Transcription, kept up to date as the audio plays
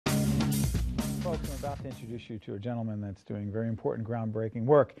Folks, I'm about to introduce you to a gentleman that's doing very important, groundbreaking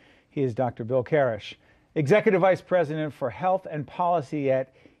work. He is Dr. Bill Karesh, Executive Vice President for Health and Policy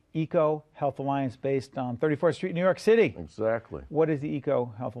at EcoHealth Alliance, based on 34th Street, New York City. Exactly. What is the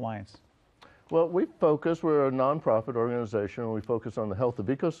EcoHealth Alliance? Well, we're a nonprofit organization, and we focus on the health of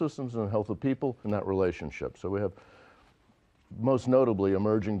ecosystems and the health of people in that relationship. So we have, most notably,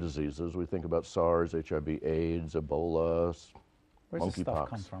 emerging diseases. We think about SARS, HIV, AIDS, Ebola, Where's monkeypox. this stuff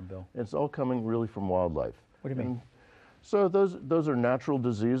come from, Bill? It's all coming really from wildlife. What do you mean? So those are natural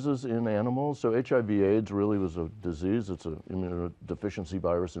diseases in animals. So HIV/AIDS really was a disease. It's an immunodeficiency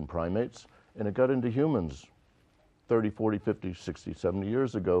virus in primates, and it got into humans 30, 40, 50, 60, 70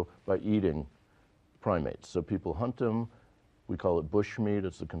 years ago by eating primates. So people hunt them. We call it bush meat.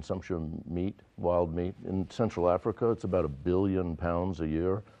 It's the consumption of meat, wild meat. In Central Africa, it's about 1 billion pounds a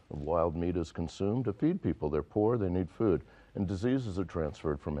year of wild meat is consumed to feed people. They're poor, they need food. And diseases are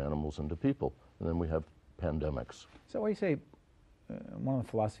transferred from animals into people. And then we have pandemics. So why you say one of the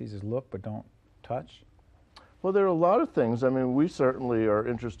philosophies is look but don't touch? Well, there are a lot of things. I mean, we certainly are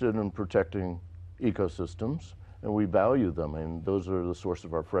interested in protecting ecosystems, and we value them, and those are the source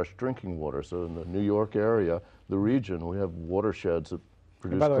of our fresh drinking water. So in the New York area, the region, we have watersheds that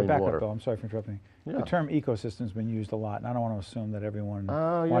produce By the way, clean back water. up, Bill. I'm sorry for interrupting. Yeah. The term ecosystem has been used a lot, and I don't want to assume that everyone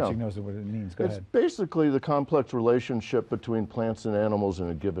watching knows what it means. Go It's ahead. basically the complex relationship between plants and animals in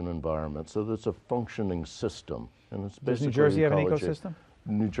a given environment. So that's a functioning system. And it's Does basically New Jersey have an ecology. ecosystem?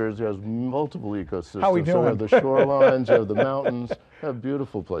 New Jersey has multiple ecosystems. How are we So we doing? have the shorelines, you have the mountains, have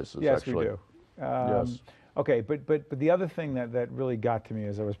beautiful places, Yes, actually. we do. Yes. Okay, but the other thing that really got to me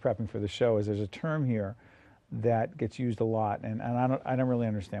as I was prepping for the show is there's a term here that gets used a lot, and I don't really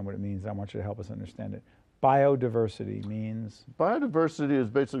understand what it means. I want you to help us understand it. Biodiversity means? Biodiversity is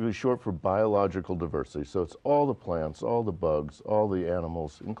basically short for biological diversity. So it's all the plants, all the bugs, all the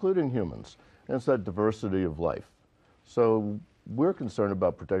animals, including humans. And it's that diversity of life. So we're concerned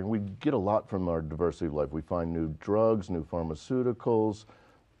about protecting. We get a lot from our diversity of life. We find new drugs, new pharmaceuticals,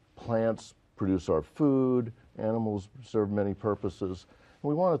 plants produce our food, animals serve many purposes. And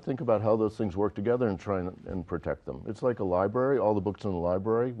we want to think about how those things work together and try and protect them. It's like a library, all the books in the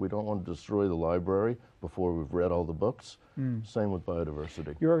library. We don't want to destroy the library before we've read all the books. Same with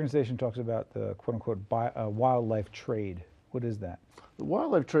biodiversity. Your organization talks about the quote-unquote wildlife trade. What is that? The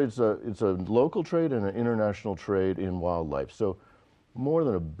wildlife trade, it's a local trade and an international trade in wildlife. So more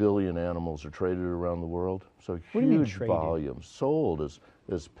than 1 billion animals are traded around the world. So What do you mean huge traded? volumes, sold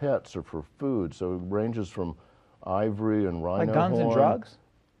as pets or for food. So it ranges from ivory and rhino Like guns and horn. drugs?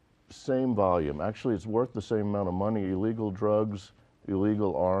 Same volume. Actually, it's worth the same amount of money. Illegal drugs,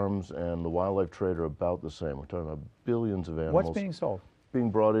 illegal arms, and the wildlife trade are about the same. We're talking about billions of animals. What's being sold? Being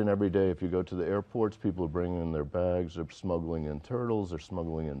brought in every day. If you go to the airports, people are bringing in their bags. They're smuggling in turtles. They're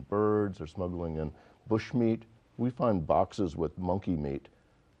smuggling in birds. They're smuggling in bush meat. We find boxes with monkey meat.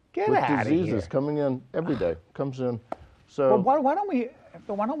 Get with out of here. diseases coming in every day. Comes in. So Well, why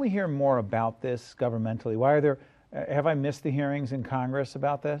don't we hear more about this governmentally? Why are there? Have I missed the hearings in Congress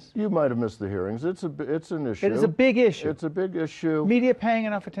about this? you might have missed the hearings. It's an issue. It is a big issue. It's a big issue. Media paying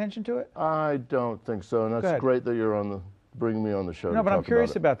enough attention to it? I don't think so, and Go that's ahead. great that you're bringing me on the show. No, to but I'm talk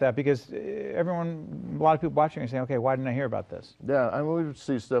curious about about that because a lot of people watching are saying, okay, why didn't I hear about this? it. Yeah, I mean, we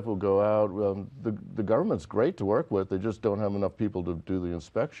see stuff will go out. The government's great to work with. They just don't have enough people to do the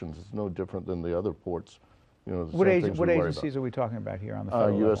inspections. It's no different than the other ports. You know, the What same things we worry about. agencies are we talking about here on the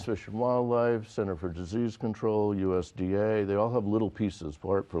federal U.S. level? Fish and Wildlife, Center for Disease Control, USDA. They all have little pieces,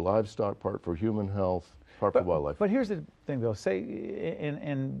 part for livestock, part for human health, part for wildlife. But here's the thing, Bill. Say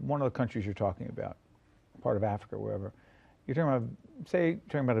in one of the countries you're talking about, part of Africa, wherever, you're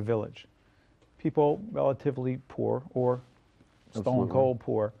talking about a village, people relatively poor or stone Absolutely. cold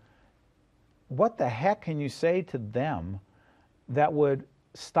poor. What the heck can you say to them that would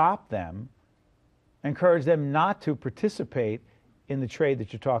stop them, encourage them not to participate in the trade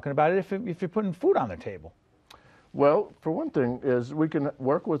that you're talking about if you're putting food on their table? Well, for one thing is we can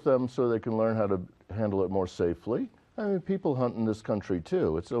work with them so they can learn how to handle it more safely. I mean, people hunt in this country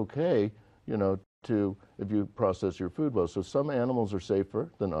too. It's okay, you know, if you process your food well. So some animals are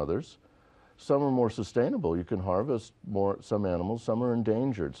safer than others. Some are more sustainable. You can harvest some animals, some are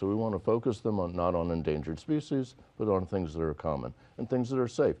endangered. So we want to focus them not on endangered species, but on things that are common and things that are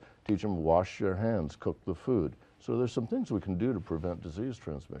safe. Teach them to wash their hands, cook the food. So there's some things we can do to prevent disease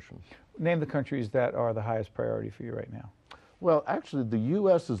transmission. Name the countries that are the highest priority for you right now. Well, actually, the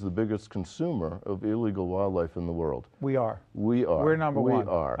U.S. is the biggest consumer of illegal wildlife in the world. We are. We are. We're number one.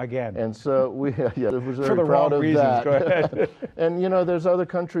 We are. Again. And so we're very For the proud wrong of reasons. that. Go ahead. And, you know, there's other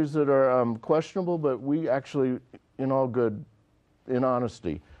countries that are questionable, but we actually, in all good, in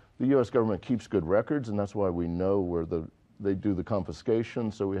honesty, The U.S. government keeps good records, and that's why we know where they do the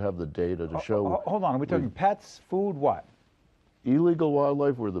confiscation, so we have the data to show. Hold on, are we talking pets, food, what? Illegal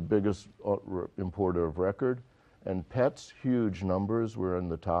wildlife, we're the biggest importer of record, and pets, huge numbers, we're in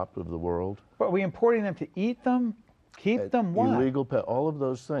the top of the world. But are we importing them to eat them, keep them, what? Illegal pet, all of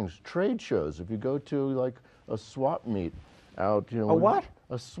those things. Trade shows, if you go to like a swap meet out, you know. A what?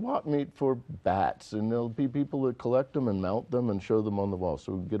 A swap meet for bats, and there'll be people that collect them and mount them and show them on the wall.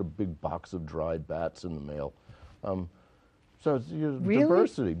 So we get a big box of dried bats in the mail. So it's Really?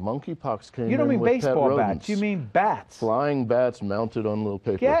 diversity. Monkeypox came in. You don't mean with baseball pet bats, rodents. you mean bats. Flying bats mounted on little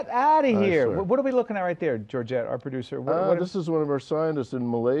paper. Get out of here. swear. What are we looking at right there, Georgette, our producer? This is one of our scientists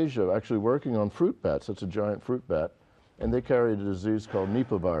in Malaysia actually working on fruit bats. That's a giant fruit bat. And they carry a disease called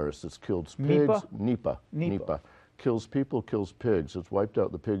Nipah virus that's killed pigs. Nipah. Kills people, kills pigs. It's wiped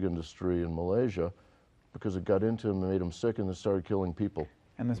out the pig industry in Malaysia because it got into them and made them sick, and they started killing people.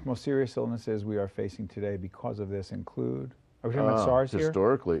 And the most serious illnesses we are facing today because of this include? Are we talking about SARS here?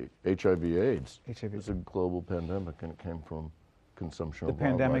 Historically, HIV/AIDS. HIV. It's a global pandemic, and it came from consumption The of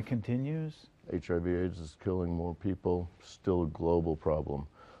pandemic wildlife. continues? HIV/AIDS is killing more people, still a global problem.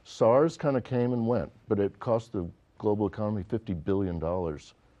 SARS kind of came and went, but it cost the global economy $50 billion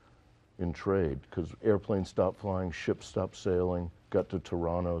in trade because airplanes stopped flying, ships stopped sailing, got to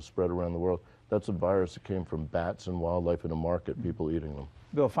Toronto, spread around the world. That's a virus that came from bats and wildlife in a market, people eating them.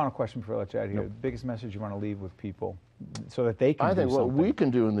 Bill, final question before I let you out of here. The biggest message you want to leave with people so that they can I think do what something. we can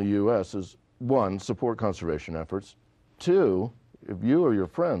do in the U.S. is, one, support conservation efforts. Two, if you or your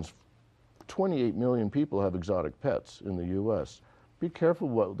friends, 28 million people have exotic pets in the U.S. Be careful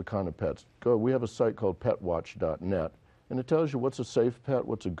what the kind of pets. We have a site called petwatch.net, and it tells you what's a safe pet,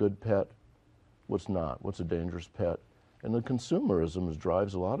 what's a good pet, what's not, what's a dangerous pet. And the consumerism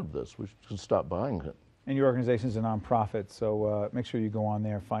drives a lot of this. We should stop buying it. And your organization is a nonprofit, so make sure you go on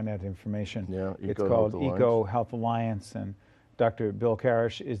there, find that information. Yeah, it's EcoHealth called Alliance. EcoHealth Alliance, and Dr. Bill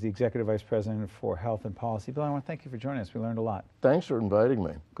Karesh is the Executive Vice President for Health and Policy. Bill, I want to thank you for joining us. We learned a lot. Thanks for inviting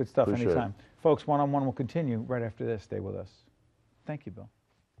me. Good stuff. Appreciate Anytime. it. Folks, one-on-one will continue right after this. Stay with us. Thank you, Bill.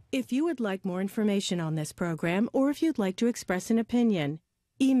 If you would like more information on this program, or if you'd like to express an opinion,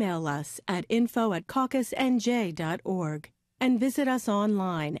 email us at info@caucusnj.org and visit us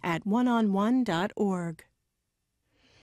online at oneonone.org.